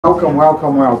welcome,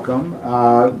 welcome, welcome.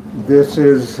 This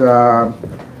is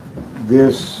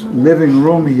this living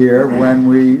room here, when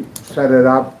we set it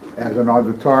up as an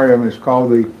auditorium, is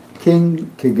called the King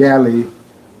Kigali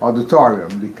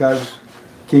Auditorium, because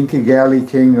King Kigali,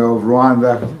 king of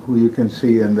Rwanda, who you can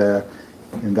see in that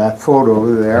photo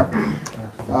over there,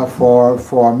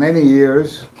 for many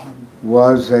years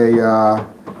was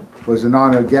an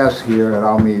honored guest here at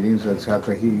our meetings,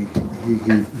 etc. He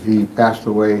passed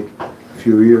away a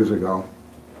few years ago.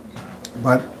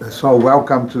 But so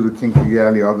welcome to the King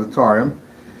Kigali Auditorium,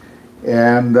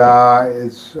 and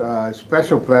it's a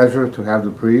special pleasure to have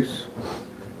the priests,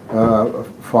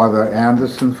 Father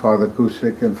Anderson, Father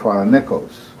Kusik, and Father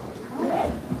Nichols.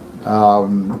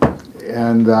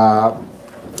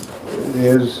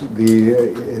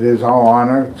 It is our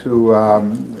honor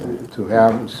to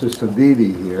have Sister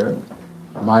Didi here.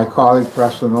 My colleague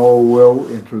Preston O will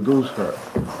introduce her.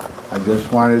 I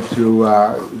just wanted to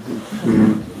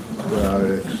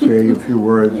say a few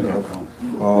words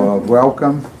of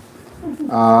welcome.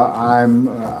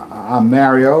 I'm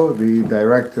Mario, the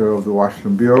director of the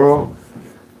Washington Bureau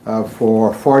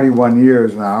for 41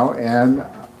 years now, and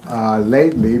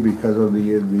lately, because of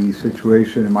the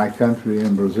situation in my country,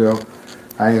 in Brazil,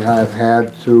 I have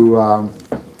had to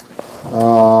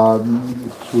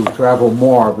travel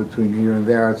more between here and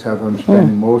there, etc. I'm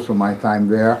spending most of my time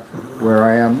there, where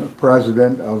I am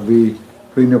president of the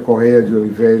Plínio Correia de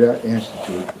Oliveira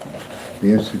Institute.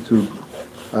 The institute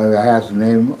that has the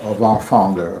name of our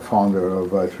founder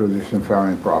of Tradition, Fair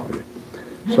and Property.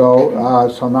 So,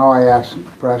 so now I ask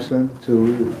Preston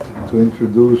to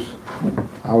introduce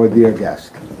our dear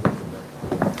guest.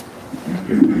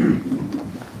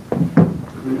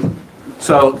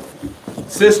 So,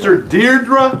 Sister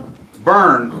Deirdre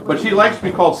Byrne, but she likes to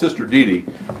be called Sister Didi.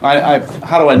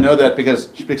 How do I know that? Because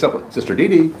she picks up with Sister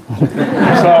Didi.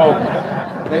 So,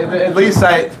 at least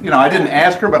I didn't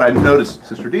ask her, but I noticed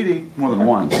Sister Didi more than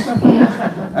once.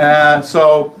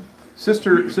 So,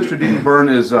 Sister Didi Byrne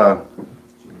is,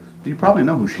 you probably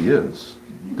know who she is.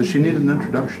 Does she need an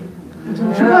introduction?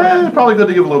 It's probably good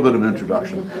to give a little bit of an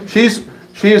introduction. She is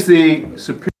the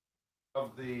superior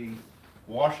of the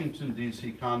Washington,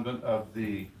 D.C. convent of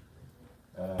the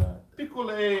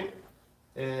Piccole,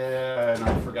 and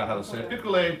I forgot how to say it,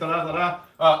 Piccole,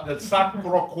 the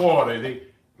Sacro Cuore,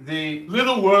 the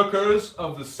little workers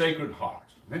of the Sacred Heart.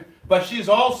 Okay? But she's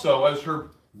also, as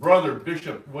her brother,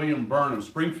 Bishop William Byrne of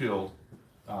Springfield,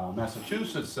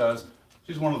 Massachusetts, says,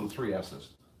 she's one of the three S's: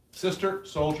 sister,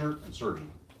 soldier, and surgeon.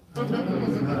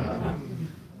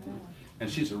 And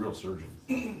she's a real surgeon.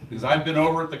 Because I've been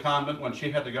over at the convent when she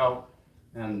had to go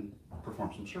and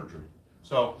perform some surgery.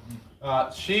 So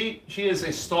she is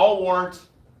a stalwart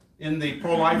in the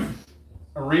pro-life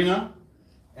arena,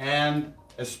 and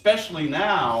especially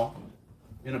now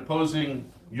in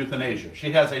opposing euthanasia.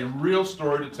 She has a real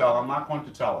story to tell. I'm not going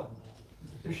to tell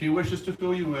it. If she wishes to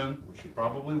fill you in, which she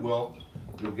probably will,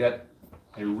 you'll get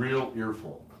a real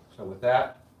earful. So with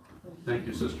that, thank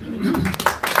you, Sister.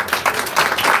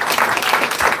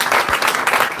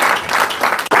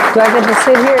 Do I get to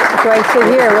sit here? Do I sit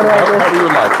here? What do I do? Whatever you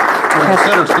would like.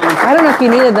 I don't know if you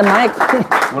needed the mic.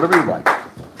 Whatever you like.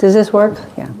 Does this work?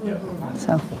 Yeah.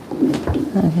 So,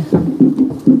 okay.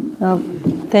 Well,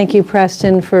 thank you,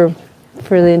 Preston, for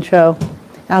the intro.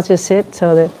 I'll just sit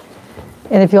so that,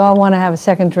 and if you all want to have a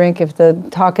second drink, if the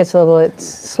talk gets a little bit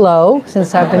slow,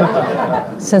 since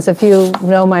if you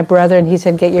know my brother, and he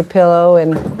said, get your pillow,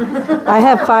 and I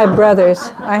have 5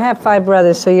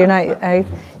 brothers. So you're not,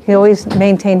 you always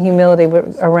maintain humility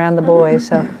around the boys.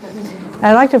 So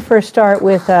I'd like to first start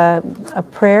with a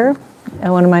prayer,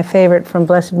 and one of my favorite from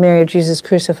Blessed Mary of Jesus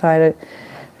Crucified.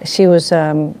 She was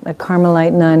a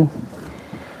Carmelite nun. In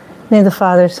the name of the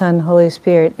Father, Son, Holy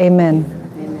Spirit. Amen.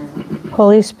 Amen.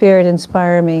 Holy Spirit,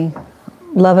 inspire me.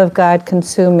 Love of God,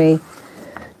 consume me.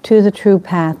 To the true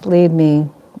path, lead me.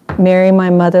 Mary, my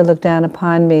mother, look down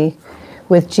upon me.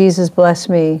 With Jesus, bless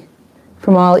me.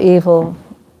 From all evil,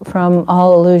 from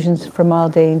all illusions, from all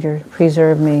danger,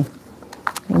 preserve me.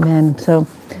 Amen. So,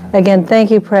 again, thank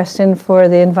you, Preston, for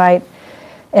the invite.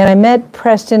 And I met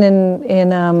Preston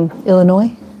in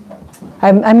Illinois.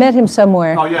 I met him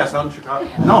somewhere. Oh, yes, out in Chicago.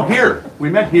 No, here.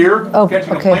 We met here,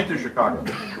 catching a plane to Chicago.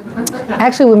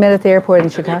 Actually, we met at the airport in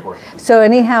Chicago. So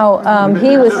anyhow,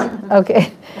 he was,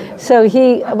 okay. So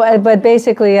but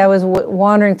basically I was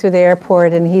wandering through the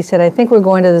airport, and he said, I think we're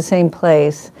going to the same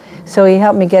place. So he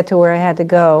helped me get to where I had to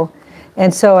go.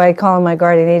 And so I call him my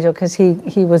guardian angel, because he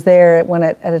was there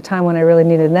at a time when I really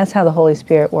needed it. And that's how the Holy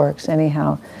Spirit works,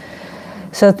 anyhow.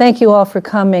 So thank you all for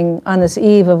coming on this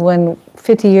eve of when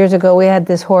 50 years ago we had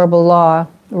this horrible law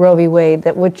Roe v. Wade,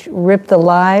 which ripped the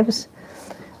lives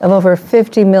of over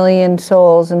 50 million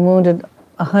souls and wounded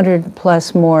 100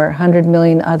 plus more, 100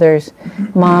 million others,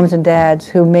 moms and dads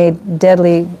who made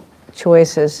deadly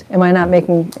choices. Am I not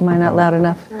loud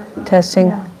enough?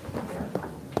 Testing?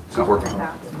 It's not working.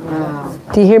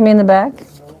 Do you hear me in the back?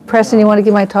 Preston, you want to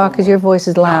give my talk because your voice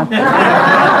is loud. It's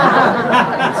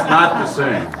not the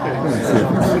same.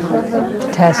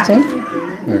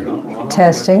 Testing.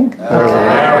 Testing.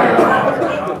 Okay.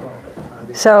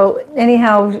 So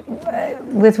anyhow,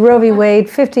 with Roe v. Wade,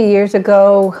 50 years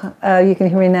ago, you can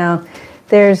hear me now,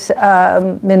 there's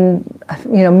been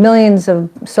millions of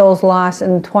souls lost,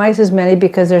 and twice as many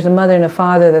because there's a mother and a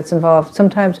father that's involved.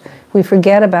 Sometimes we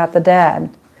forget about the dad.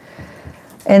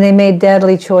 And they made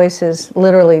deadly choices,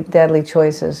 literally deadly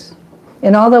choices.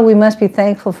 And although we must be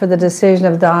thankful for the decision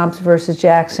of Dobbs versus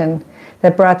Jackson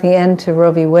that brought the end to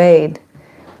Roe v. Wade,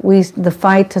 the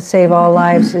fight to save all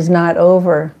lives is not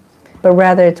over, but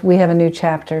rather we have a new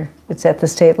chapter. It's at the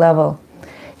state level.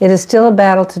 It is still a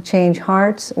battle to change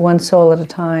hearts, one soul at a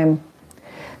time.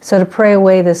 So to pray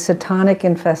away this satanic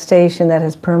infestation that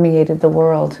has permeated the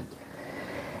world.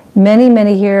 Many,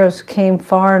 many heroes came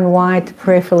far and wide to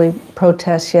prayerfully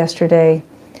protest yesterday,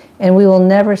 and we will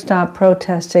never stop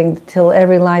protesting till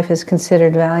every life is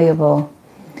considered valuable,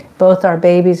 both our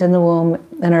babies in the womb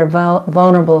and our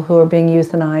vulnerable who are being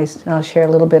euthanized. And I'll share a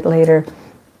little bit later.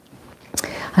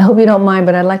 I hope you don't mind,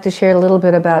 but I'd like to share a little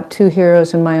bit about two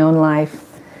heroes in my own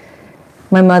life,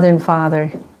 my mother and father.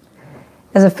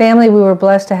 As a family, we were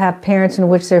blessed to have parents in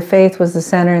which their faith was the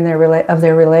center of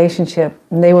their relationship,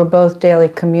 and they were both daily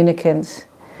communicants.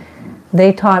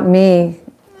 They taught me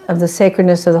of the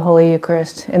sacredness of the Holy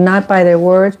Eucharist, and not by their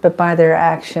words, but by their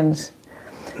actions.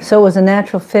 So it was a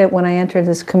natural fit when I entered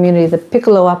this community, the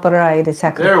Piccolo Operai di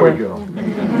Sacro There Cuore. we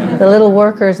go. The little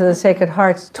workers of the Sacred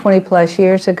Hearts 20 plus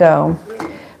years ago,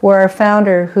 where our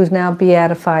founder, who's now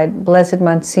beatified, Blessed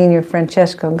Monsignor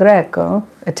Francesco Greco,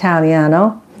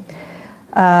 Italiano,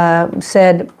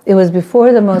 said, it was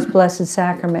before the most blessed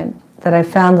sacrament that I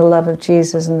found the love of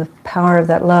Jesus and the power of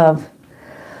that love.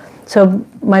 So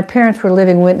my parents were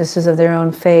living witnesses of their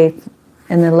own faith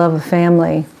and their love of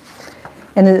family.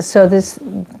 And so this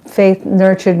faith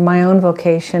nurtured my own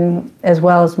vocation as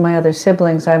well as my other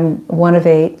siblings. I'm one of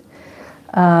 8.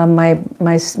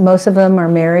 Most of them are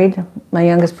married. My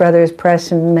youngest brother, as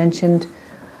Preston mentioned,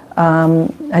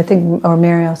 I think, or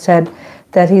Mariel said,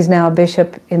 that he's now a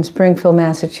bishop in Springfield,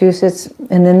 Massachusetts.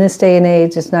 And in this day and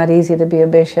age, it's not easy to be a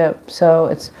bishop.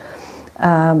 So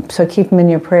so keep them in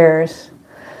your prayers.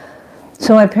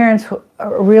 So my parents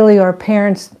really are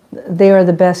parents. They are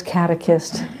the best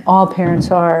catechists. All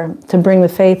parents are, to bring the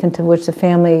faith into which the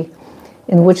family,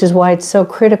 and which is why it's so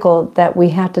critical that we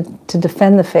have to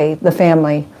defend the faith, the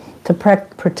family, to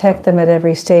protect them at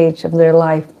every stage of their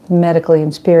life, medically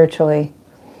and spiritually,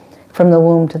 from the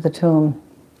womb to the tomb.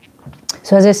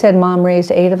 So as I said, Mom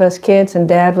raised 8 of us kids, and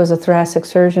Dad was a thoracic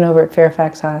surgeon over at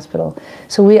Fairfax Hospital.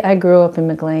 So I grew up in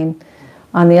McLean.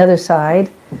 On the other side,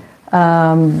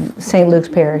 St. Luke's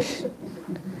Parish.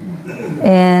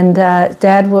 And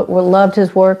Dad loved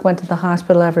his work, went to the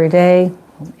hospital every day,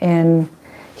 and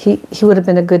he would have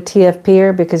been a good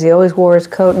TFP'er because he always wore his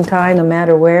coat and tie no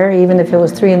matter where, even if it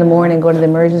was 3 in the morning, going to the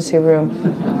emergency room.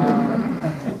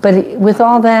 But with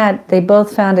all that, they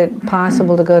both found it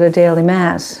possible to go to daily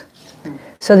Mass.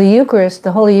 So the Eucharist,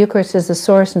 the Holy Eucharist, is the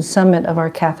source and summit of our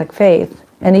Catholic faith.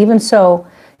 And even so,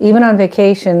 even on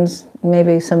vacations,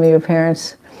 maybe some of your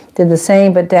parents did the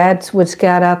same, but Dad would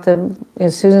scout out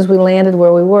as soon as we landed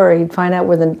where we were, he'd find out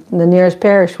where the nearest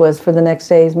parish was for the next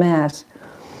day's Mass.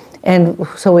 And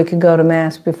so we could go to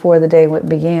Mass before the day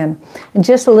began. And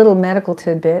just a little medical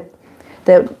tidbit,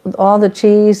 that all the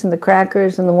cheese and the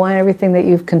crackers and the wine, everything that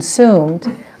you've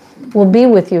consumed, will be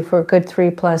with you for a good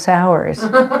 3+ hours.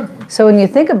 So when you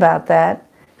think about that,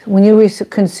 when you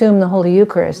consume the Holy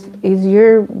Eucharist,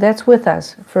 that's with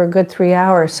us for a good 3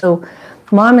 hours. So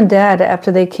Mom and Dad,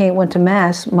 after they went to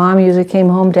Mass, Mom usually came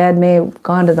home, Dad may have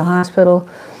gone to the hospital,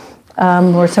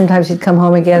 or sometimes he'd come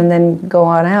home again and then go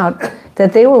on out,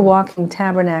 that they were walking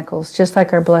tabernacles, just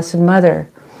like our Blessed Mother.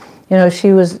 You know,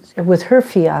 she was, with her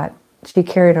fiat, she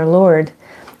carried our Lord.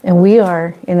 And we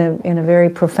are, in a very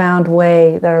profound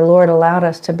way, that our Lord allowed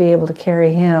us to be able to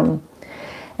carry Him.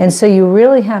 And so you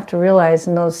really have to realize,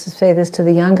 and I'll say this to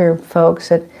the younger folks,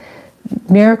 that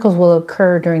miracles will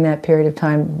occur during that period of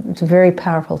time. It's very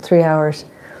powerful, 3 hours.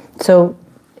 So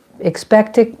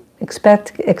expect it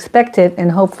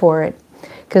and hope for it.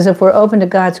 Because if we're open to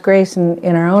God's grace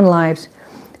in our own lives,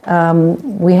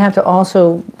 we have to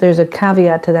also, there's a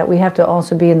caveat to that, we have to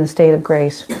also be in the state of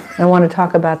grace. And I want to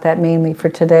talk about that mainly for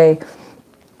today.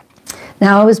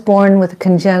 Now, I was born with a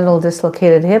congenital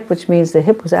dislocated hip, which means the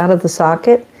hip was out of the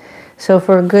socket. So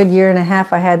for a good year and a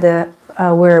half, I had to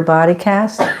wear a body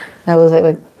cast. I was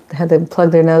like, had to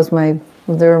plug their nose when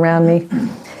they're around me.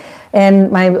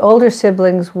 And my older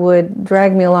siblings would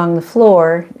drag me along the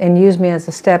floor and use me as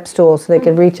a step stool so they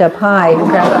could reach up high.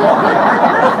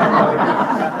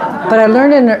 But I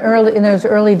learned in those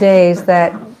early days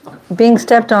that being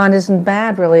stepped on isn't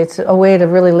bad, really. It's a way to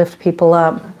really lift people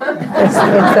up. It's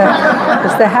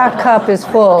the half cup is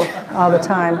full all the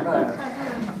time.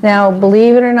 Now,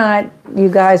 believe it or not, you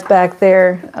guys back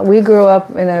there, we grew up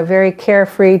in a very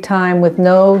carefree time with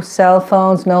no cell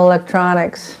phones, no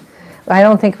electronics. I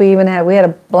don't think we had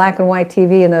a black and white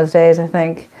TV in those days, I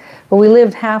think. But we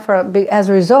lived as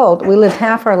a result, we lived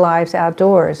half our lives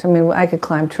outdoors. I mean, I could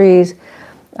climb trees.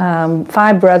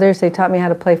 5 brothers, they taught me how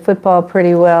to play football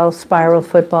pretty well, spiral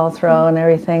football throw and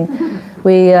everything.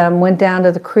 We went down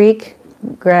to the creek,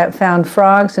 found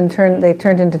frogs, and they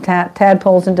turned into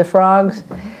tadpoles into frogs,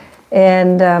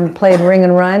 and played ring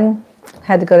and run.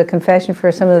 Had to go to confession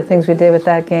for some of the things we did with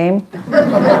that game.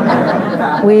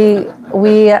 We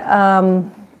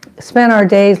spent our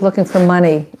days looking for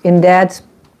money in Dad's,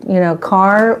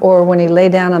 car, or when he lay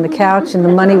down on the couch and the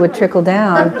money would trickle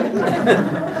down.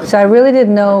 So I really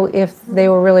didn't know if they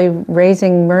were really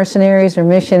raising mercenaries or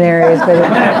missionaries.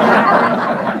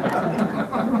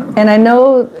 And I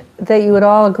know that you would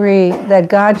all agree that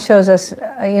God shows us,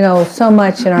 so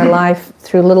much in our life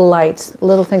through little lights,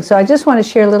 little things. So I just want to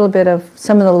share a little bit of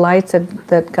some of the lights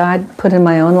that God put in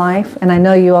my own life. And I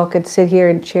know you all could sit here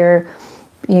and share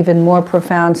even more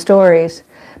profound stories.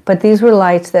 But these were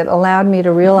lights that allowed me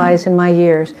to realize in my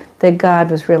years that God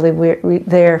was really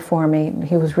there for me.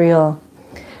 He was real.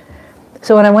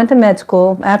 So when I went to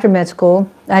after med school,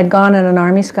 I'd gone on an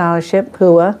Army scholarship,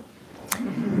 PUA,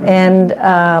 and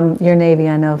your Navy,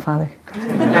 I know, Father.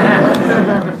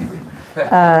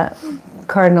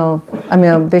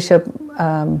 Bishop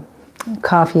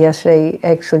Coffey yesterday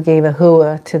actually gave a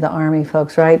hua to the Army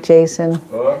folks, right, Jason?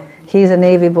 He's a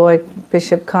Navy boy,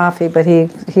 Bishop Coffey, but he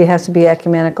has to be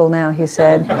ecumenical now, he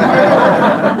said.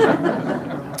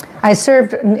 I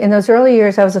served, in those early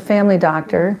years, I was a family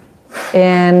doctor,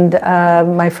 and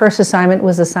my first assignment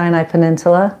was the Sinai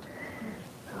Peninsula.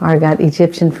 I got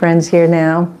Egyptian friends here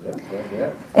now.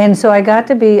 And so I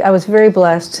was very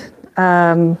blessed.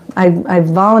 I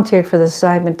volunteered for the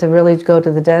assignment to really go to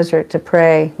the desert to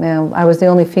pray. Now, I was the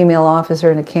only female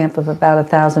officer in a camp of about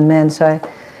 1,000 men, so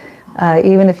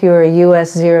even if you were a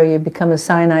US 0, you become a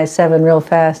Sinai 7 real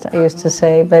fast, I used to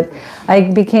say. But I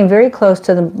became very close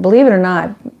to them, believe it or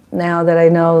not, now that I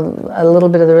know a little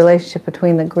bit of the relationship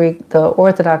between the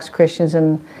Orthodox Christians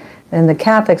and the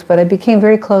Catholics, but I became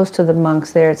very close to the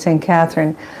monks there at St.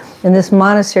 Catherine. And this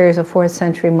monastery is a 4th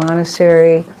century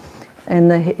monastery in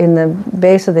the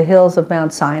base of the hills of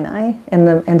Mount Sinai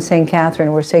and St.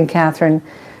 Catherine, where St. Catherine,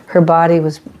 her body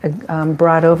was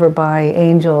brought over by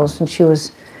angels, and she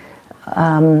was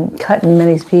cut in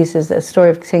many pieces. The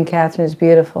story of St. Catherine is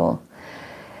beautiful.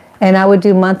 And I would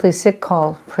do monthly sick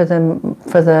call for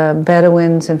the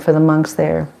Bedouins and for the monks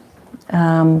there.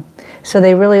 So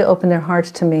they really opened their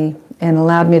hearts to me and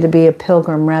allowed me to be a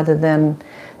pilgrim rather than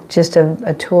just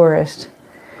a tourist.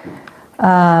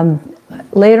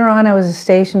 Later on, I was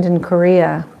stationed in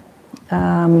Korea,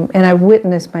 and I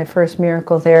witnessed my first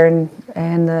miracle there.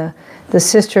 And the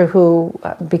sister who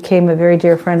became a very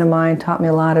dear friend of mine taught me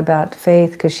a lot about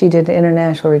faith because she did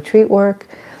international retreat work.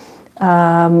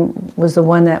 Was the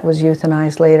one that was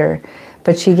euthanized later.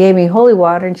 But she gave me holy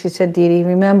water, and she said, Dee Dee,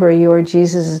 remember, you are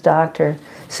Jesus' doctor,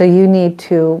 so you need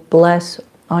to bless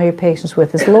all your patients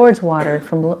with this Lord's water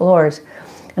from Lourdes.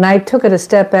 And I took it a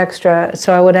step extra,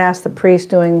 so I would ask the priest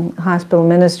doing hospital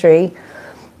ministry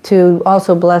to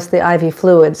also bless the IV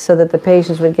fluids so that the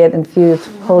patients would get infused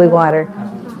holy water.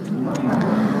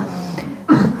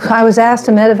 I was asked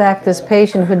to medevac this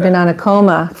patient who had been on a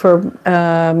coma for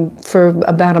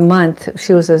about a month.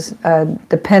 She was a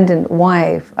dependent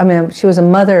wife. She was a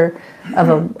mother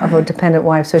of a dependent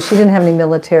wife, so she didn't have any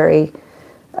military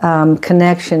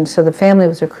connection, so the family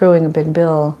was accruing a big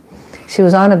bill. She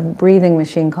was on a breathing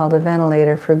machine called a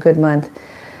ventilator for a good month,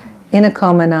 in a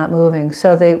coma, not moving.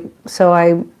 So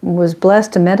I was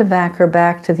blessed to medevac her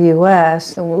back to the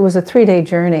U.S. It was a 3-day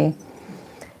journey.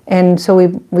 And so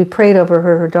we prayed over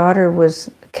her. Her daughter was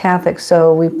Catholic,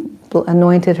 so we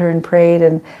anointed her and prayed.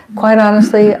 And quite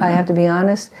honestly, I have to be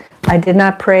honest, I did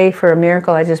not pray for a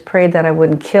miracle. I just prayed that I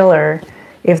wouldn't kill her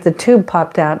if the tube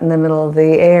popped out in the middle of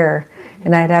the air,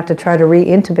 and I'd have to try to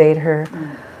re-intubate her.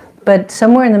 But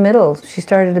somewhere in the middle, she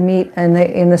started to meet in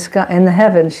the sky, in the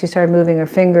heavens. She started moving her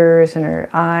fingers, and her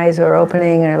eyes were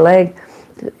opening, and her leg.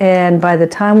 And by the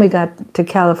time we got to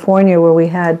California, where we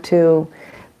had to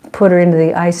put her into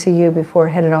the ICU before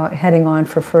heading on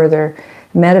for further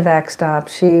medevac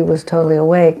stops, she was totally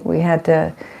awake. We had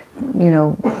to,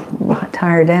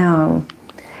 tie her down.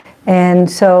 And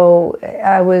so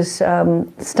I was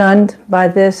stunned by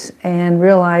this and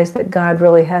realized that God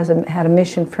really had a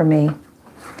mission for me.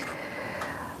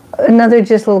 Another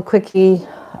just little quickie.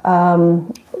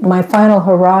 My final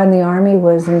hurrah in the Army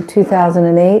was in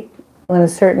 2008, when a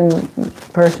certain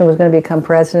person was going to become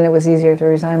president. It was easier to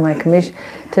resign my commission,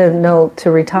 to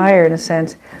retire in a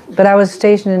sense. But I was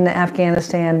stationed in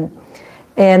Afghanistan,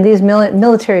 and these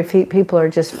military people are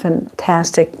just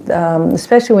fantastic,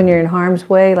 especially when you're in harm's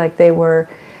way, like they were,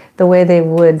 the way they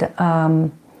would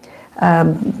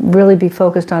really be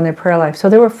focused on their prayer life. So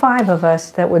there were 5 of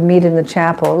us that would meet in the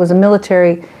chapel. It was a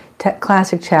military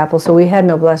classic chapel, so we had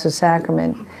no Blessed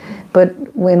Sacrament. But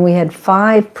when we had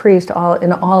 5 priests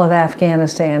in all of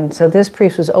Afghanistan, so this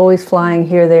priest was always flying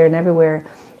here, there, and everywhere,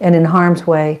 and in harm's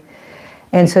way.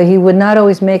 And so he would not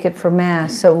always make it for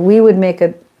Mass. So we would make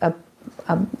a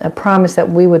promise that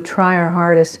we would try our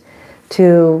hardest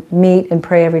to meet and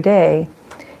pray every day.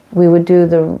 We would do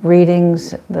the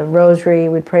readings, the rosary,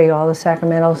 we'd pray all the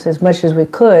sacramentals as much as we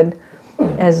could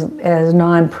as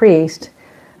non-priest,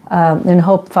 and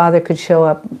hope Father could show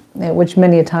up, which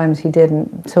many a times he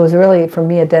didn't. So it was really, for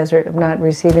me, a desert of not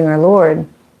receiving our Lord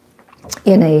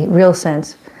in a real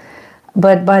sense.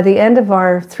 But by the end of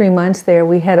our 3 months there,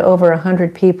 we had over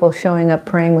 100 people showing up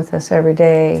praying with us every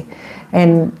day.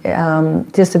 And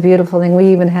just a beautiful thing. We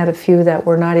even had a few that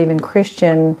were not even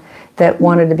Christian that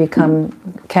wanted to become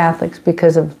Catholics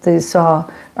because they saw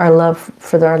our love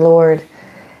for our Lord.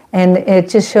 And it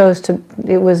just shows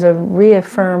it was a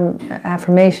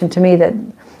affirmation to me that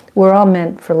we're all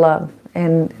meant for love.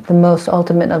 And the most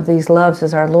ultimate of these loves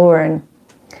is our Lord.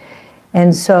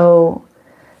 And so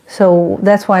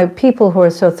that's why people who are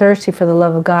so thirsty for the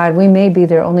love of God, we may be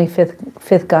their only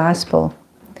fifth gospel.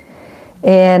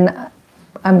 And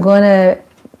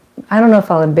I don't know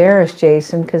if I'll embarrass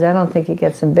Jason, because I don't think he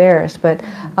gets embarrassed, but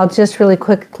I'll just really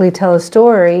quickly tell a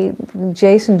story.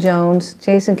 Jason Jones.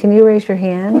 Jason, can you raise your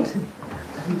hand?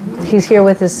 He's here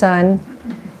with his son.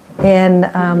 And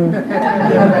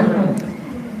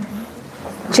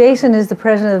Jason is the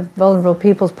president of Vulnerable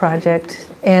Peoples Project.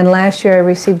 And last year I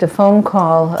received a phone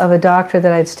call of a doctor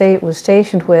that was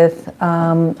stationed with.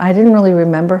 I didn't really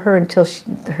remember her until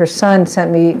her son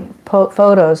sent me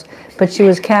photos, but she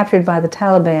was captured by the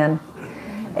Taliban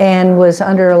and was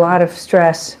under a lot of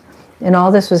stress. And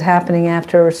all this was happening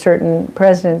after a certain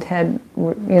president had,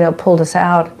 pulled us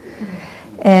out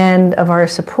and of our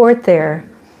support there.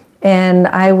 And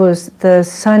the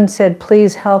son said,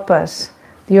 "Please help us.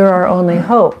 You're our only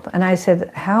hope." And I said,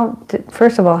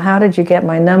 first of all, how did you get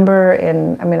my number?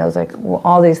 And I was like, well,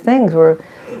 all these things were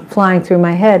flying through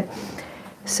my head.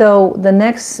 So the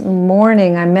next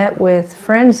morning I met with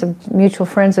mutual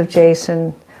friends of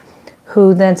Jason,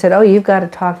 who then said, "Oh, you've got to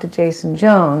talk to Jason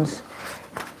Jones."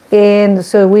 And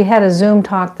so we had a Zoom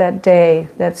talk that day,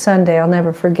 that Sunday, I'll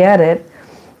never forget it.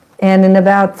 And in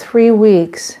about 3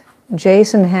 weeks,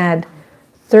 Jason had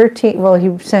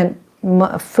he sent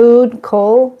food,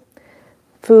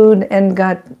 and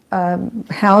got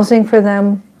housing for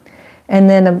them. And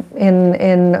then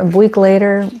in a week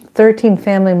later, 13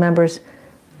 family members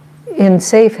in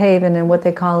safe haven in what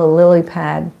they call a lily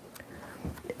pad.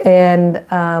 And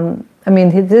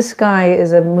this guy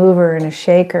is a mover and a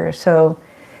shaker.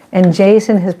 And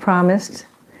Jason has promised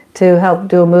to help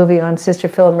do a movie on Sister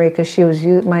Philip Marie, because she was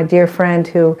my dear friend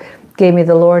who gave me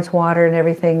the Lord's water and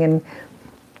everything. And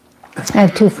I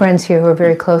have 2 friends here who are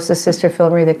very close to Sister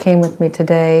Philip Marie that came with me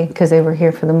today because they were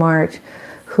here for the march,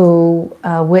 who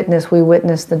we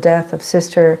witnessed the death of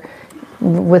Sister,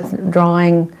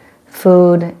 withdrawing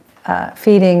food,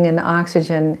 feeding, and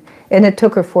oxygen, and it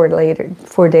took her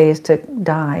 4 days to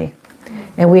die.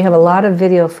 And we have a lot of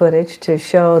video footage to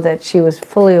show that she was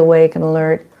fully awake and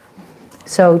alert.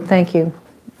 So thank you,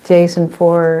 Jason,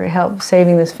 for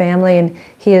saving this family, and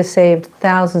he has saved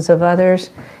thousands of others.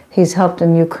 He's helped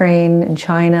in Ukraine and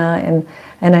China,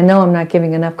 and I know I'm not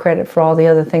giving enough credit for all the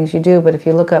other things you do, but if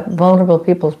you look up Vulnerable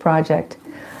Peoples Project,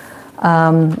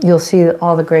 you'll see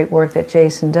all the great work that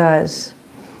Jason does.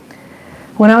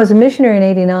 When I was a missionary in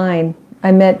 '89,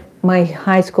 I met my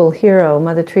high school hero,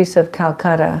 Mother Teresa of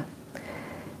Calcutta.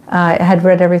 I had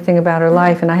read everything about her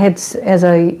life, and I had, as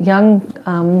a young,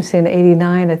 in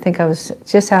 '89, I think I was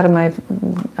just out of my,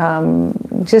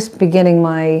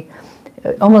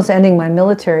 almost ending my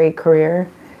military career.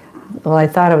 Well, I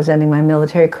thought I was ending my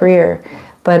military career,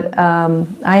 but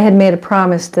I had made a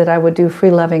promise that I would do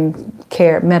free-loving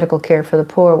medical care for the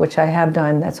poor, which I have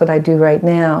done. That's what I do right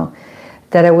now,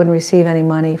 that I wouldn't receive any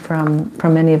money from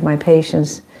any of my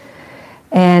patients.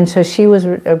 And so she was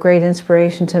a great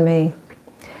inspiration to me.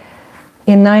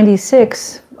 In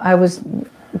 '96, I was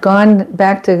gone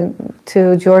back to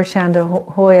Georgetown to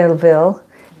Hoyerville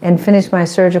and finished my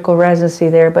surgical residency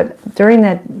there. But during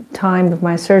that time of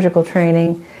my surgical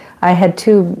training, I had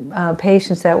two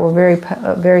patients that were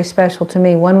very special to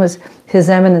me. One was His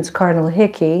Eminence Cardinal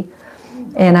Hickey,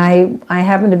 and I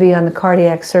happened to be on the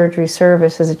cardiac surgery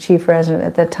service as a chief resident.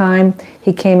 At that time,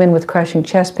 he came in with crushing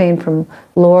chest pain from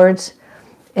Lourdes,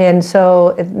 and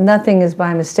so nothing is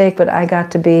by mistake, but I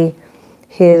got to be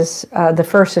his the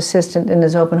first assistant in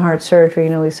his open heart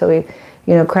surgery. So we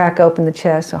crack open the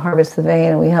chest, harvest the vein,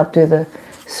 and we help do the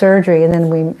surgery, and then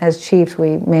we, as chiefs,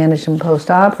 we managed him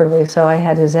post-operatively. So I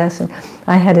had his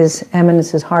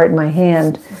Eminence's heart in my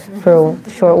hand for a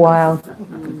short while,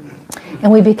 and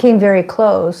we became very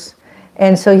close.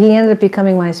 And so he ended up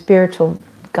becoming my spiritual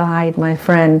guide, my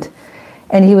friend,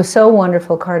 and he was so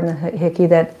wonderful, Cardinal Hickey,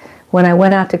 that when I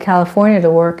went out to California to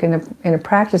work in a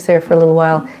practice there for a little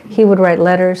while, he would write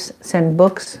letters, send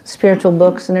books, spiritual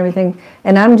books and everything,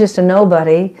 and I'm just a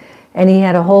nobody. And he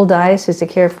had a whole diocese to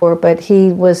care for, but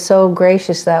he was so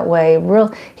gracious that way.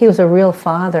 He was a real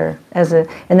father,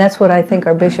 and that's what I think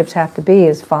our bishops have to be,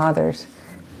 is fathers,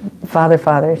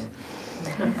 fathers.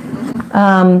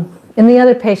 And the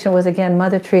other patient was, again,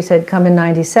 Mother Teresa had come in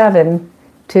 '97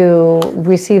 to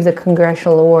receive the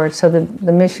Congressional Award. So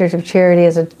the Missionaries of Charity,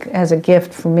 as a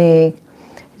gift for me,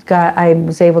 I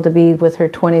was able to be with her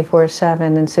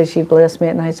 24/7, and so she blessed me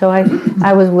at night. So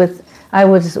I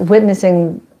was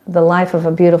witnessing the life of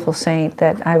a beautiful saint,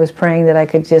 that I was praying that I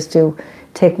could just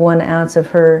take 1 ounce of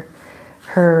her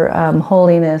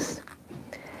holiness.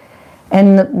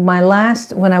 And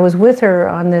when I was with her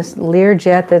on this Lear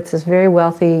jet, that's this very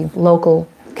wealthy local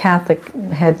Catholic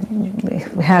had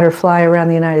her fly around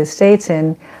the United States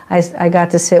in, I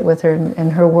got to sit with her,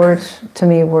 and her words to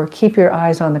me were, "Keep your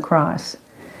eyes on the cross."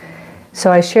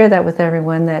 So I share that with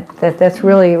everyone, that's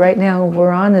really, right now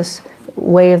we're on this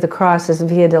way of the cross, this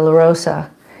Via Dolorosa.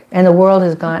 And the world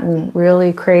has gotten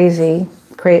really crazy.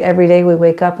 Every day we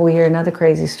wake up and we hear another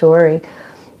crazy story.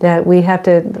 That we have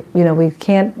to, we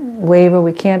can't waver,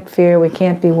 we can't fear, we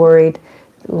can't be worried.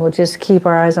 We'll just keep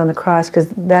our eyes on the cross, because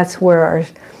that's where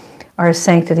our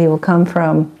sanctity will come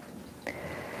from.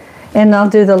 And I'll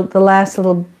do the last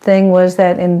little thing, was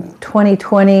that in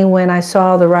 2020, when I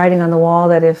saw the writing on the wall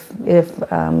that if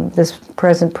this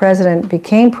present president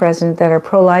became president, that our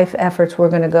pro-life efforts were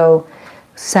going to go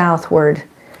southward.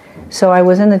 So I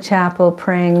was in the chapel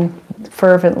praying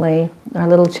fervently, our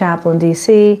little chapel in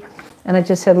D.C., and I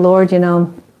just said, "Lord,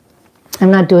 I'm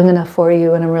not doing enough for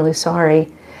you, and I'm really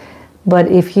sorry. But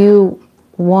if you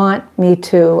want me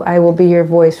to, I will be your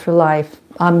voice for life.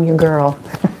 I'm your girl."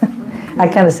 I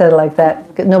kind of said it like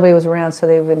that. Nobody was around, so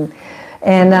they wouldn't.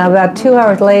 And about 2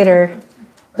 hours later,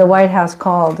 the White House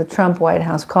called, the Trump White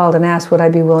House called, and asked would I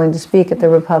be willing to speak at the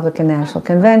Republican National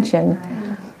Convention.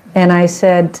 And I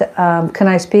said, can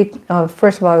I speak?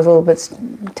 First of all, I was a little bit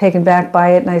taken back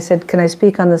by it, and I said, can I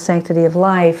speak on the sanctity of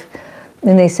life?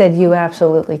 And they said, you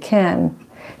absolutely can.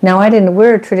 Now,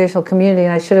 we're a traditional community,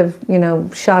 and I should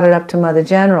have, shot it up to Mother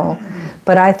General,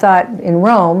 but I thought in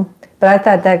Rome, but I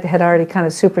thought that had already kind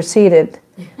of superseded.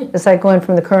 It's like going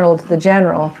from the colonel to the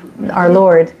general, our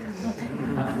Lord.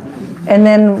 And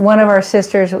then one of our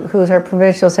sisters, who's our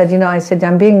provincial, said, I said,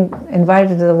 I'm being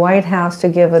invited to the White House to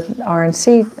give an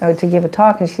RNC, or to give a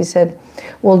talk, and she said,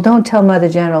 well, don't tell Mother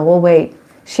General, we'll wait.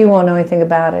 She won't know anything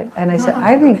about it. And I said,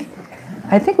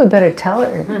 I think we better tell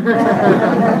her.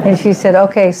 And she said,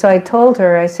 okay. So I told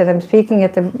her, I said, I'm speaking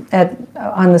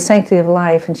on the sanctity of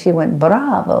life, and she went,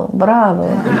 bravo, bravo.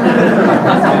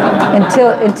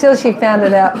 until she found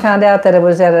out that it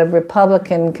was at a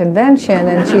Republican convention,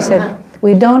 and she said,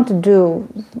 we don't do,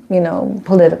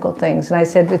 political things. And I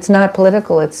said, it's not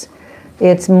political,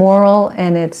 it's moral,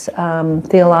 and it's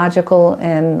theological,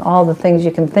 and all the things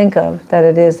you can think of that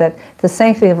it is, that the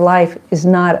sanctity of life is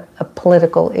not a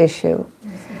political issue.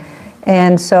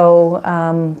 And so,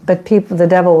 but the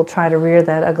devil will try to rear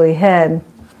that ugly head.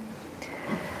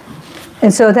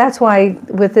 And so that's why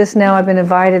with this now I've been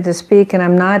invited to speak, and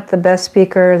I'm not the best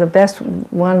speaker.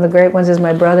 One of the great ones is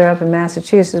my brother up in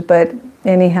Massachusetts, but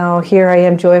anyhow, here I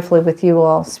am joyfully with you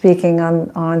all, speaking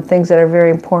on things that are very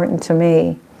important to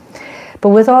me. But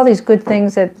with all these good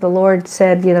things that the Lord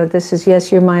said, this is,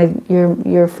 yes,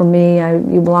 you're for me,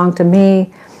 you belong to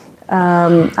me.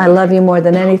 I love you more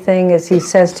than anything, as he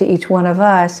says to each one of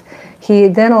us. He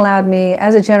then allowed me,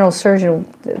 as a general surgeon,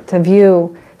 to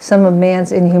view some of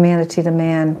man's inhumanity to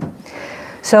man.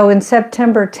 So in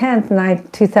September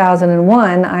 10th,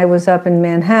 2001, I was up in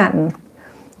Manhattan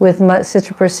with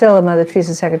Sister Priscilla, Mother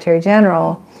Teresa Secretary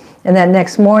General, and that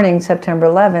next morning, September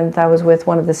 11th, I was with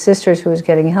one of the sisters who was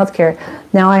getting health care.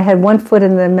 Now I had one foot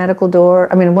in the medical door,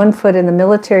 one foot in the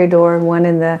military door, and one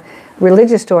in the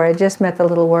religious door. I just met the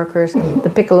little workers,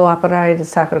 the Piccolo Operari di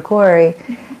Sacro Cuore.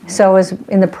 So I was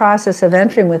in the process of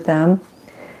entering with them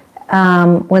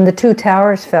when the two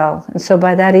towers fell. And so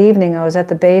by that evening, I was at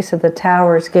the base of the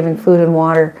towers giving food and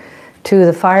water to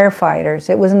the firefighters.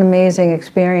 It was an amazing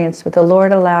experience, but the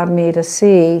Lord allowed me to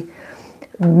see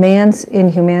man's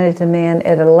inhumanity to man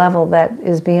at a level that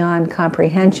is beyond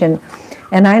comprehension.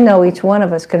 And I know each one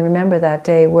of us can remember that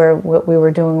day what we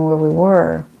were doing, where we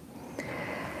were.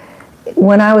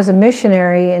 When I was a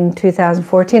missionary in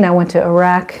 2014, I went to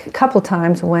Iraq a couple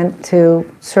times, went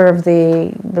to serve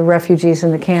the refugees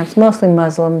in the camps, mostly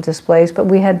Muslim displaced, but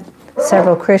we had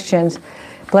several Christians.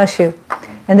 Bless you.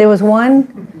 And there was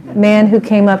one man who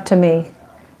came up to me.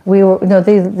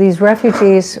 These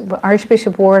refugees,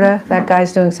 Archbishop Warda, that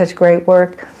guy's doing such great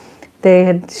work. They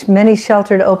had many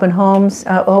sheltered open homes,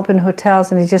 open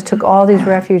hotels, and he just took all these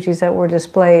refugees that were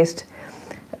displaced.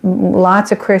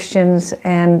 Lots of Christians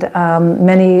and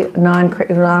many Muslims.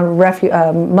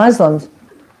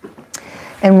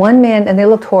 And one man, and they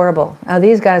looked horrible. Now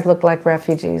these guys looked like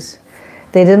refugees.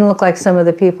 They didn't look like some of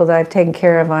the people that I've taken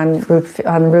care of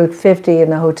on Route 50 in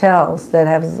the hotels that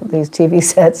have these TV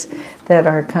sets that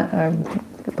are,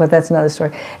 but that's another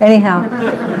story. Anyhow,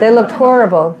 they looked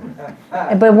horrible.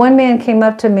 But one man came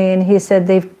up to me and he said,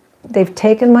 they've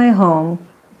taken my home,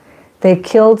 they've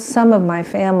killed some of my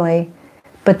family,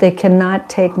 but they cannot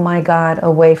take my God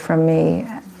away from me,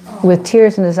 with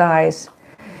tears in his eyes.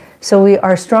 So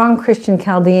our strong Christian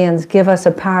Chaldeans give us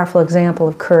a powerful example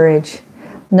of courage.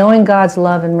 Knowing God's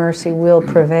love and mercy will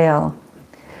prevail.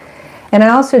 And I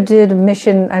also did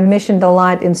I missioned a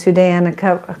lot in Sudan. I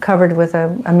covered with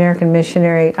an American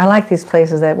missionary. I like these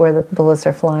places where the bullets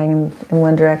are flying in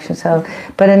one direction.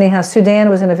 But anyhow, Sudan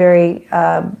was in a very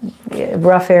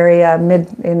rough area in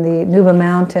the Nuba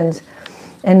Mountains.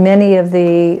 And many of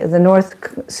the North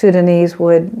Sudanese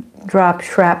would drop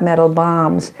shrapnel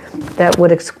bombs that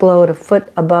would explode a foot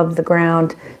above the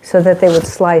ground so that they would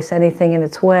slice anything in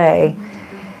its way.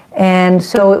 And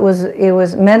so it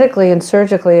was medically and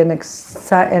surgically in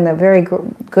a very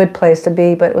good place to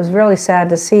be, but it was really sad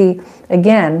to see,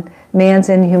 again, man's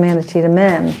inhumanity to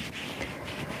men.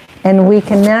 And we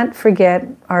cannot forget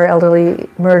our elderly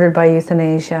murdered by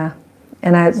euthanasia.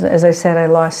 And as I said, I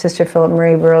lost Sister Philip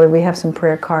Marie Burley. We have some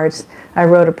prayer cards. I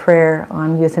wrote a prayer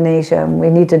on euthanasia, and we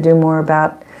need to do more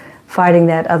about fighting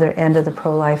that other end of the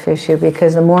pro-life issue,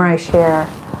 because the more I share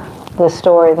the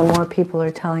story, the more people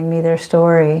are telling me their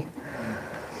story.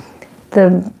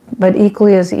 But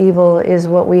equally as evil is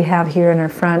what we have here in our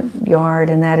front yard,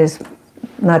 and that is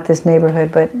not this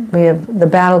neighborhood, but we have the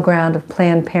battleground of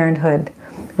Planned Parenthood,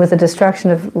 with the destruction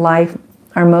of life,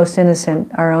 our most innocent,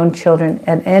 our own children,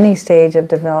 at any stage of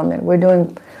development. We're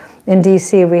doing, in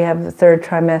D.C., we have the third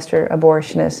trimester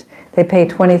abortionists. They pay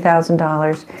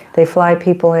 $20,000. They fly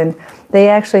people in. They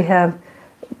actually have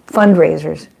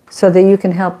fundraisers so that you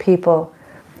can help people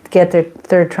get their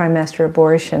third trimester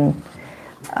abortion.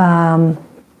 And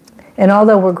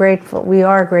although we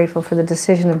are grateful for the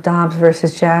decision of Dobbs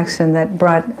versus Jackson that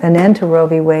brought an end to Roe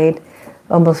v. Wade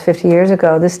almost 50 years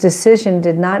ago, this decision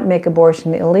did not make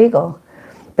abortion illegal,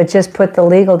 but just put the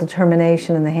legal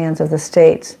determination in the hands of the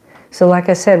states. So like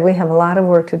I said, we have a lot of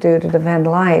work to do to defend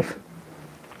life,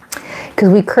 because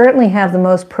we currently have the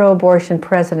most pro-abortion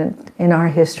president in our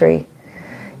history.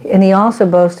 And he also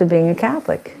boasts of being a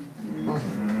Catholic.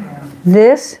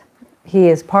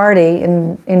 His party,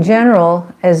 in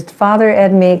general, as Father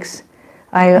Ed Meeks,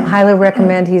 I highly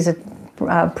recommend, he's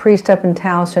a priest up in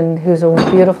Towson who's a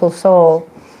beautiful soul.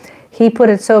 He put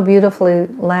it so beautifully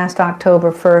last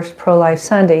October 1st, Pro-Life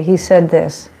Sunday. He said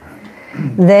this: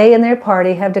 "They and their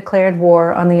party have declared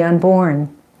war on the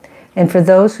unborn, and for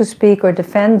those who speak or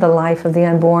defend the life of the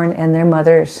unborn and their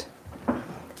mothers.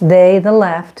 They, the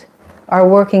left, are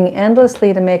working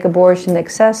endlessly to make abortion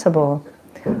accessible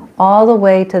all the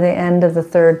way to the end of the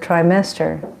third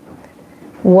trimester.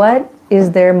 What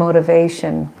is their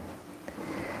motivation?"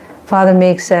 Father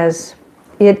Meeks says,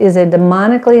 "It is a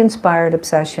demonically inspired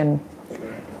obsession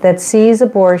that sees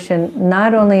abortion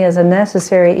not only as a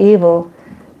necessary evil,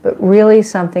 but really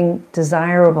something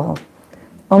desirable,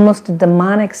 almost a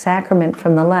demonic sacrament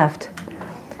from the left,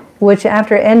 which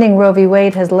after ending Roe v.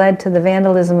 Wade has led to the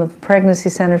vandalism of pregnancy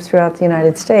centers throughout the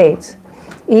United States,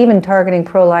 even targeting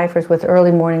pro-lifers with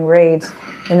early morning raids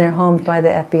in their homes by the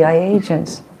FBI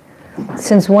agents.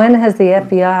 Since when has the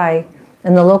FBI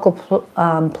and the local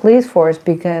police force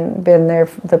been there,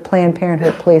 the Planned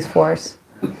Parenthood police force.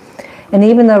 And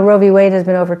even though Roe v. Wade has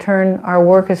been overturned, our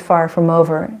work is far from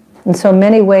over. In so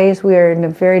many ways, we are in a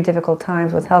very difficult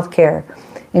times with health care,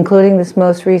 including this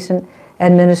most recent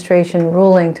administration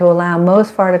ruling to allow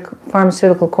most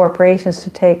pharmaceutical corporations to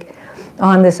take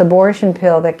on this abortion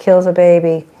pill that kills a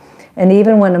baby, and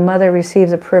even when a mother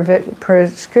receives a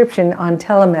prescription on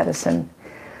telemedicine.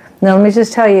 Now, let me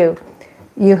just tell you,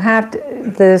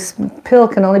 this pill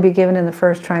can only be given in the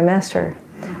first trimester.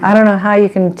 I don't know how you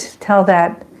can tell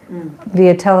that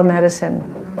via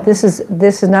telemedicine. This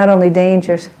is not only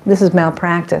dangerous, this is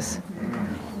malpractice.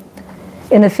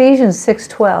 In Ephesians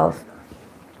 6:12,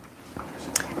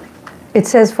 it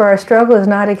says, "For our struggle is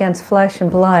not against flesh and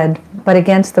blood, but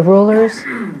against the rulers,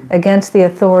 against the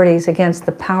authorities, against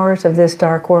the powers of this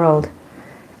dark world,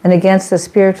 and against the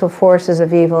spiritual forces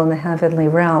of evil in the heavenly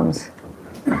realms."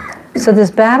 So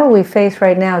this battle we face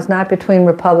right now is not between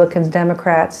Republicans,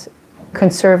 Democrats,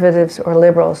 conservatives, or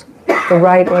liberals, the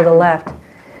right or the left.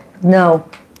 No,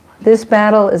 this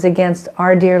battle is against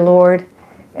our dear Lord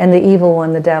and the evil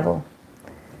one, the devil.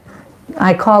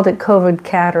 I called it COVID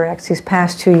cataracts these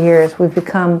past 2 years. We've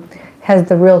become, it's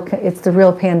the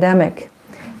real pandemic.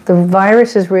 The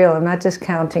virus is real, I'm not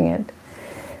discounting it.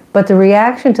 But the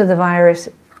reaction to the virus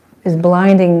is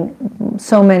blinding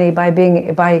so many by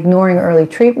ignoring early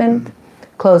treatment,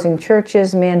 closing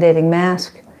churches, mandating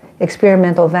masks,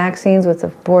 experimental vaccines with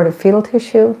aborted fetal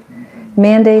tissue,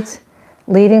 mandates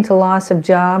leading to loss of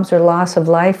jobs or loss of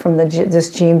life from this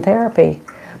gene therapy.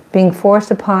 Being forced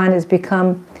upon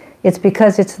it's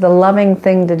because it's the loving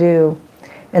thing to do.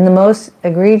 And the most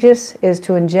egregious is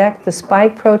to inject the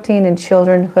spike protein in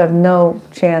children who have no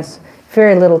chance,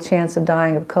 very little chance of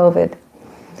dying of COVID.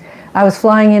 I was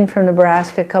flying in from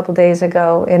Nebraska a couple days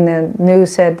ago, and the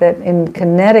news said that in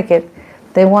Connecticut,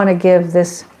 they want to give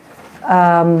this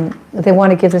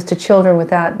to children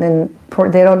without, and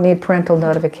they don't need parental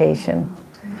notification.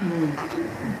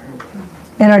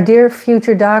 And our dear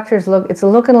future doctors, it's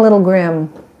looking a little grim,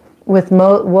 with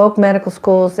woke medical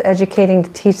schools educating to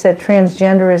teach that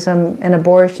transgenderism and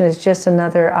abortion is just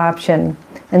another option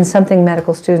and something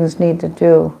medical students need to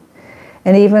do.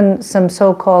 And even some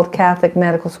so-called Catholic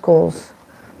medical schools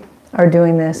are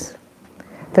doing this.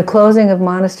 The closing of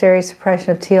monasteries,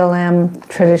 suppression of TLM,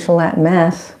 traditional Latin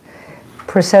Mass,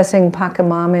 processing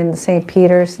Pachamama in St.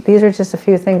 Peter's, these are just a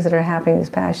few things that are happening this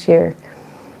past year.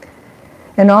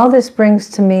 And all this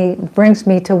brings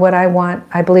me to what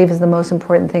I believe is the most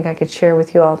important thing I could share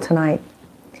with you all tonight.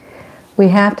 We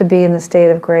have to be in the state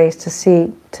of grace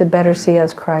to better see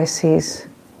as Christ sees.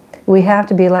 We have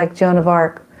to be like Joan of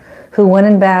Arc, who when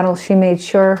in battle, she made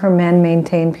sure her men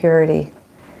maintained purity.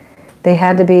 They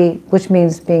had to be, which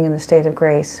means being in the state of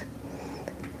grace.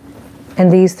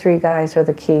 And these three guys are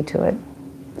the key to it.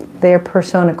 They are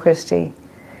persona Christi.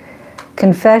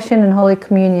 Confession and Holy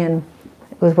Communion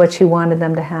was what she wanted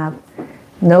them to have.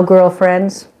 No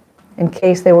girlfriends, in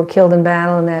case they were killed in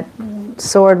battle and that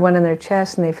sword went in their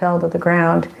chest and they fell to the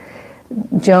ground.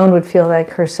 Joan would feel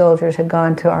like her soldiers had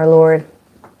gone to our Lord.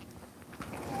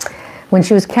 When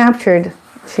she was captured,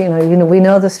 we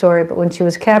know the story, but when she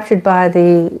was captured by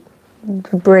the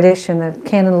British and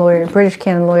the British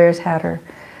canon lawyers had her,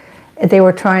 they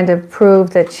were trying to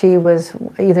prove that she was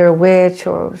either a witch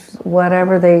or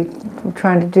whatever they were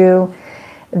trying to do,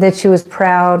 that she was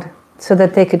proud, so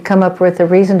that they could come up with a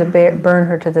reason to burn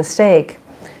her to the stake.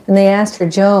 And they asked her,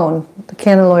 Joan, the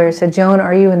canon lawyer said, Joan,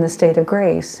 are you in the state of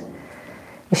grace?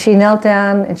 She knelt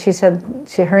down and she said,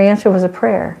 her answer was a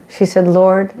prayer. She said,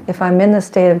 Lord, if I'm in the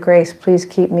state of grace, please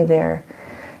keep me there.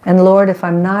 And Lord, if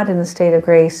I'm not in the state of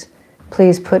grace,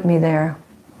 please put me there.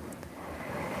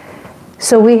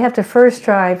 So we have to first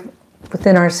strive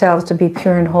within ourselves to be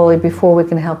pure and holy before we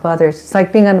can help others. It's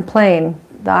like being on a plane.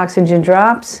 The oxygen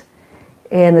drops,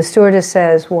 and the stewardess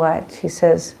says, what? She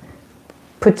says,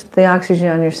 put the oxygen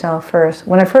on yourself first.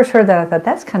 When I first heard that, I thought,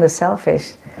 that's kind of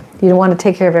selfish. You don't want to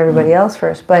take care of everybody else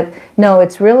first. But no,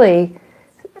 it's really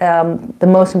the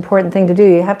most important thing to do.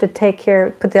 You have to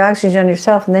put the oxygen on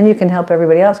yourself, and then you can help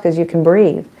everybody else because you can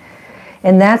breathe.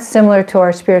 And that's similar to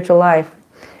our spiritual life.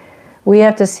 We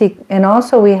have to seek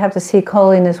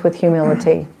holiness with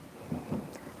humility.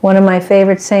 One of my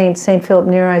favorite saints, St. Philip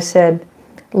Neri, said,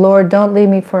 Lord, don't leave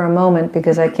me for a moment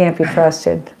because I can't be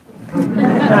trusted.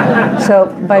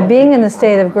 So by being in the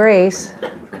state of grace,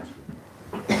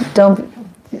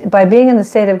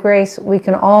 we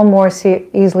can all more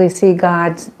easily see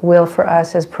God's will for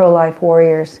us as pro-life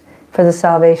warriors for the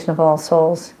salvation of all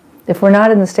souls. If we're not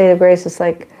in the state of grace, it's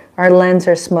like our lenses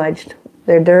are smudged.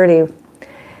 They're dirty.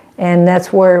 And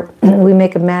that's where we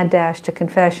make a mad dash to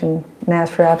confession and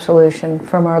ask for absolution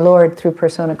from our Lord through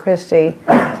persona Christi.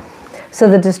 So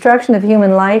the destruction of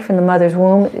human life in the mother's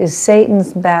womb is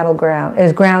Satan's battleground,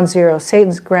 is ground zero,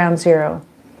 Satan's ground zero,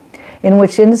 in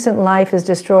which innocent life is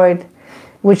destroyed,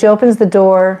 which opens the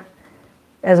door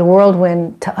as a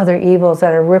whirlwind to other evils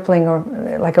that are rippling, or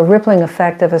like a rippling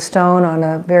effect of a stone on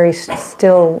a very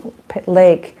still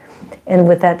lake. And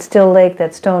with that still lake,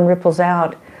 that stone ripples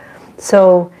out.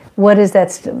 So what is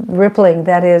that rippling?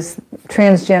 That is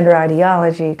transgender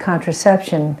ideology,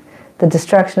 contraception, the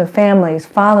destruction of families,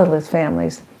 fatherless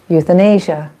families,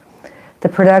 euthanasia, the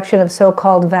production of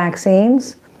so-called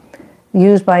vaccines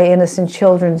used by innocent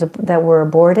children that were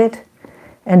aborted,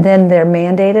 and then they're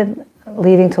mandated,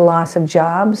 leading to loss of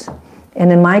jobs.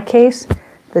 And in my case,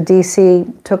 the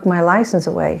DC took my license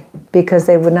away because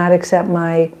they would not accept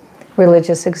my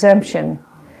religious exemption.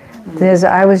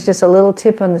 I was just a little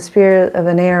tip on the spear of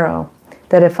an arrow,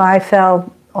 that if I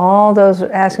fell, all those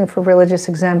asking for religious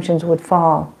exemptions would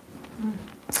fall.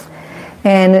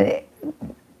 And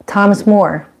Thomas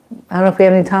More, I don't know if we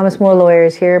have any Thomas More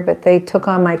lawyers here, but they took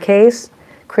on my case.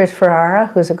 Chris Ferrara,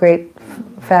 who's a great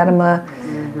Fatima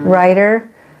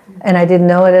writer, and I didn't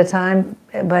know it at the time,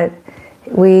 but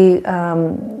we,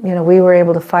 we were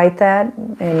able to fight that,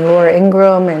 and Laura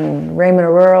Ingram and Raymond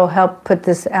Aruro helped put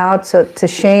this out so to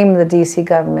shame the DC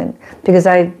government, because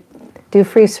I do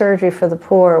free surgery for the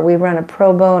poor. We run a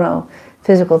pro bono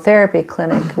physical therapy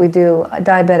clinic. We do a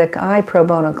diabetic eye pro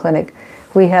bono clinic.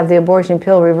 We have the abortion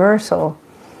pill reversal.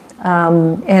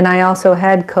 And I also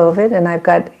had COVID, and I've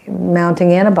got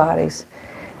mounting antibodies.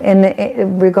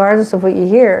 And regardless of what you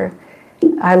hear,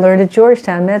 I learned at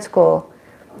Georgetown Med School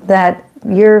that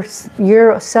your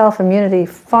self-immunity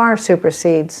far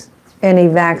supersedes any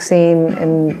vaccine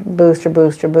and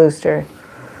booster.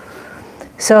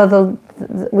 So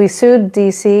we sued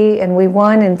DC, and we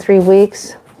won in 3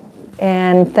 weeks.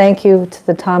 And thank you to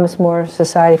the Thomas More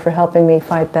Society for helping me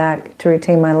fight back to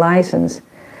retain my license.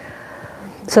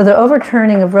 So the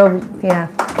overturning of Roe, yeah,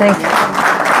 thank you.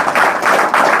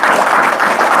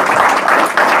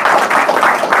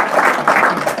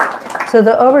 So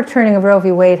the overturning of Roe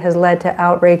v. Wade has led to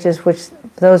outrages, which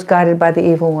those guided by the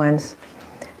evil ones.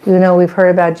 You know, we've heard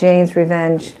about Jane's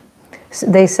revenge.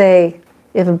 They say,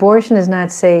 if abortion is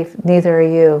not safe, neither are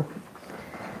you.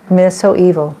 I mean, it's so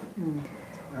evil.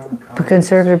 The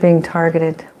conservatives are being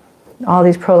targeted. All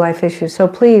these pro-life issues. So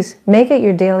please, make it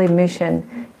your daily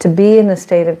mission to be in the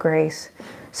state of grace,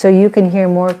 so you can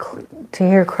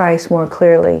hear Christ more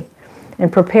clearly,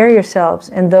 and prepare yourselves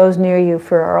and those near you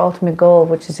for our ultimate goal,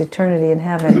 which is eternity in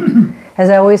heaven.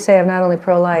 As I always say, I'm not only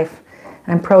pro-life,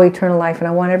 I'm pro-eternal life, and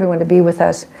I want everyone to be with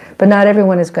us. But not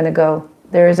everyone is going to go.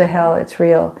 There is a hell, it's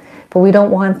real. But we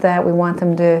don't want that. We want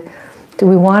them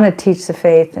we want to teach the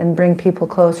faith and bring people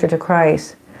closer to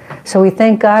Christ. So we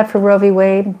thank God for Roe v.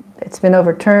 Wade. It's been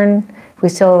overturned. We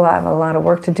still have a lot of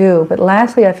work to do. But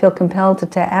lastly, I feel compelled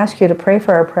to ask you to pray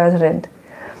for our president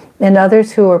and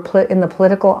others who are in the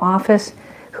political office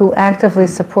who actively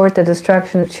support the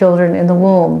destruction of children in the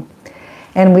womb.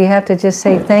 And we have to just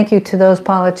say thank you to those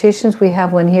politicians. We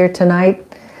have one here tonight,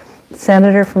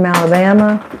 Senator from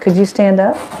Alabama. Could you stand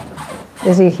up?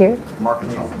 Is he here?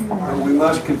 Arkansas. We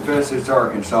must confess it's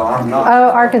Arkansas. I'm not. Oh,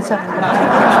 Arkansas.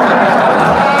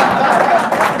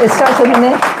 It starts with an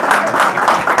N.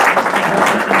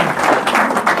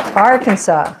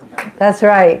 Arkansas. That's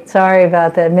right. Sorry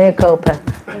about that. Mea culpa.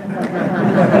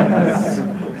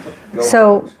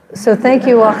 So thank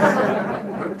you all.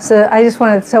 So I just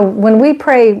wanted, so when we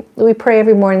pray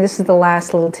every morning. This is the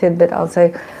last little tidbit I'll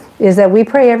say, is that we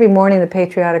pray every morning the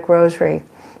Patriotic Rosary.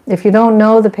 If you don't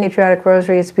know the Patriotic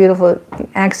Rosary, it's beautiful.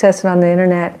 Access it on the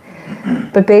internet.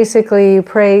 But basically, you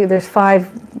pray. There's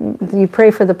 5. You pray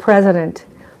for the president.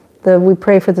 We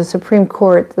pray for the Supreme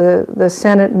Court, the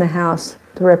Senate and the House,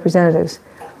 the representatives,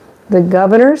 the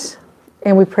governors,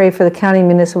 and we pray for the county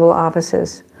municipal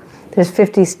offices. There's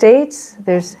 50 states.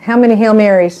 There's how many Hail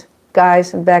Marys,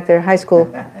 guys back there, high school?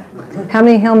 How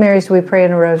many Hail Marys do we pray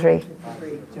in a rosary?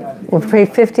 We pray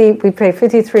 50. We pray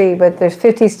 53, but there's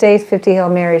 50 states, 50 Hail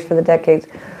Marys for the decades.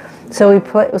 So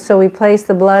we place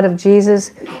the blood of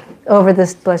Jesus over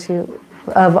this, bless you,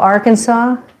 of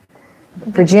Arkansas,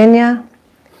 Virginia,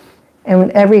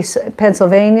 and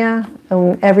Pennsylvania,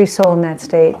 and every soul in that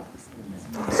state.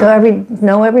 So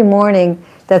every morning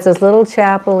that this little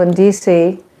chapel in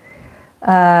D.C.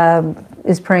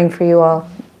 Is praying for you all.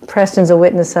 Preston's a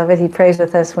witness of it. He prays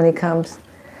with us when he comes.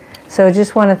 So I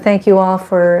just want to thank you all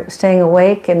for staying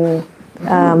awake, and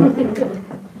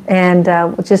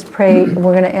just pray.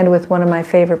 We're going to end with one of my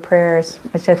favorite prayers,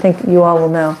 which I think you all will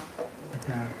know.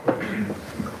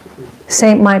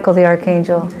 Saint Michael the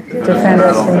Archangel, defend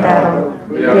us in battle.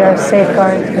 Be our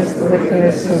safeguard against the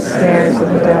wickedness and snares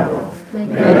of the devil.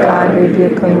 May God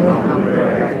rebuke them.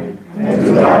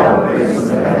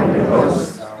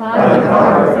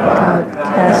 God,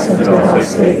 cast into hell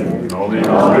Satan, all the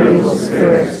evil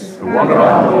spirits, the one of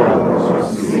our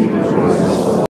Lord,